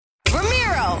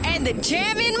and the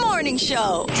Jammin' Morning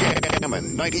Show.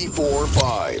 Jammin'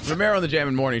 94.5. Romero on the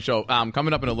Jammin' Morning Show.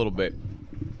 Coming up in a little bit.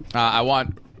 I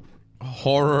want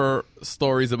horror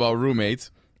stories about roommates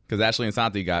because Ashley and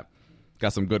Santi got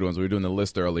some good ones. We were doing the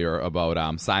list earlier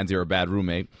about signs you're a bad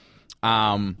roommate.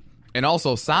 And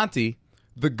also Santi,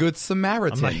 the Good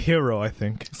Samaritan. I'm a hero, I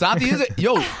think. Santi is it?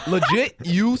 Yo, legit,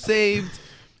 you saved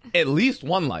at least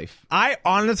one life. I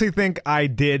honestly think I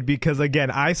did because,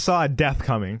 again, I saw a death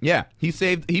coming. Yeah, he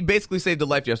basically saved a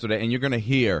life yesterday, and you're going to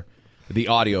hear the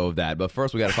audio of that. But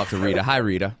first, we got to talk to Rita. Hi,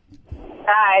 Rita.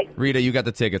 Hi. Rita, you got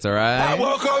the tickets, all right?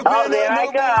 Oh, there I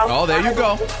go. Oh, there you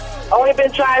go. Only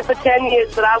been trying for 10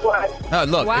 years, but I won.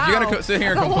 Look, if you're going to sit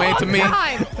here and complain to me.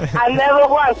 I never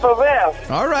won, for real.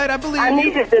 All right, I believe I you.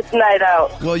 needed this night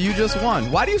out. Well, you just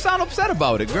won. Why do you sound upset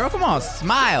about it, girl? Come on,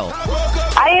 smile.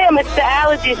 I am. It's the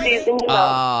allergy season, you know.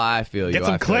 I feel you. Get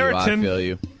some I feel Claritin. You. I feel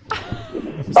you.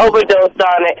 Overdosed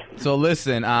on it. So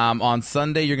listen, on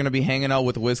Sunday, you're going to be hanging out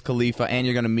with Wiz Khalifa, and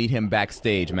you're going to meet him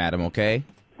backstage, madam, okay?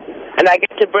 And I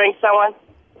get to bring someone?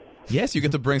 Yes, you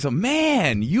get to bring some.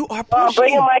 Man, you are Oh, I'm pushing.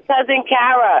 bringing my cousin,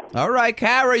 Kara. All right,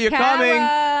 Kara, you're coming.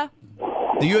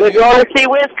 We're going to see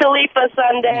Wiz Khalifa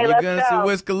Sunday. You're Let's going to go. see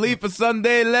Wiz Khalifa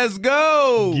Sunday. Let's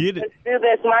go. Get it. Let's do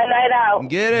this. My night out.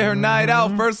 Get it, her night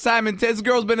out. First time in 10. This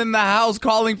girl's been in the house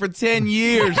calling for 10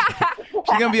 years.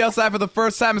 She's going to be outside for the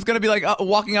first time. It's going to be like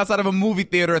walking outside of a movie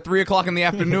theater at 3 o'clock in the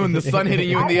afternoon, the sun hitting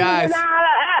you in the eyes. I don't know how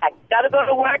to act. Got to go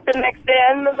to work the next day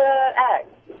and act.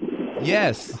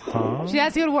 Yes. She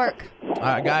has to go to work.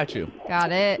 I got you.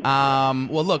 Got it.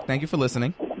 Well, look, thank you for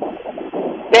listening.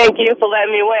 Thank you for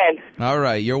letting me win. All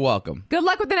right, you're welcome. Good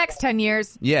luck with the next 10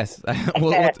 years. Yes.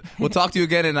 we'll talk to you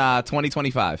again in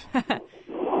 2025. Okay.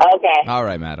 All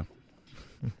right, madam.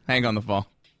 Hang on the phone.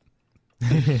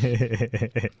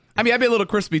 I mean, I'd be a little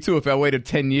crispy, too, if I waited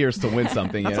 10 years to win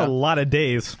something. That's you a know? lot of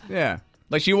days. Yeah.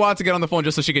 Like, she wants to get on the phone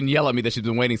just so she can yell at me that she's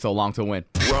been waiting so long to win.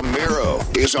 Romero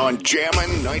is on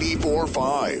Jammin'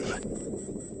 94.5.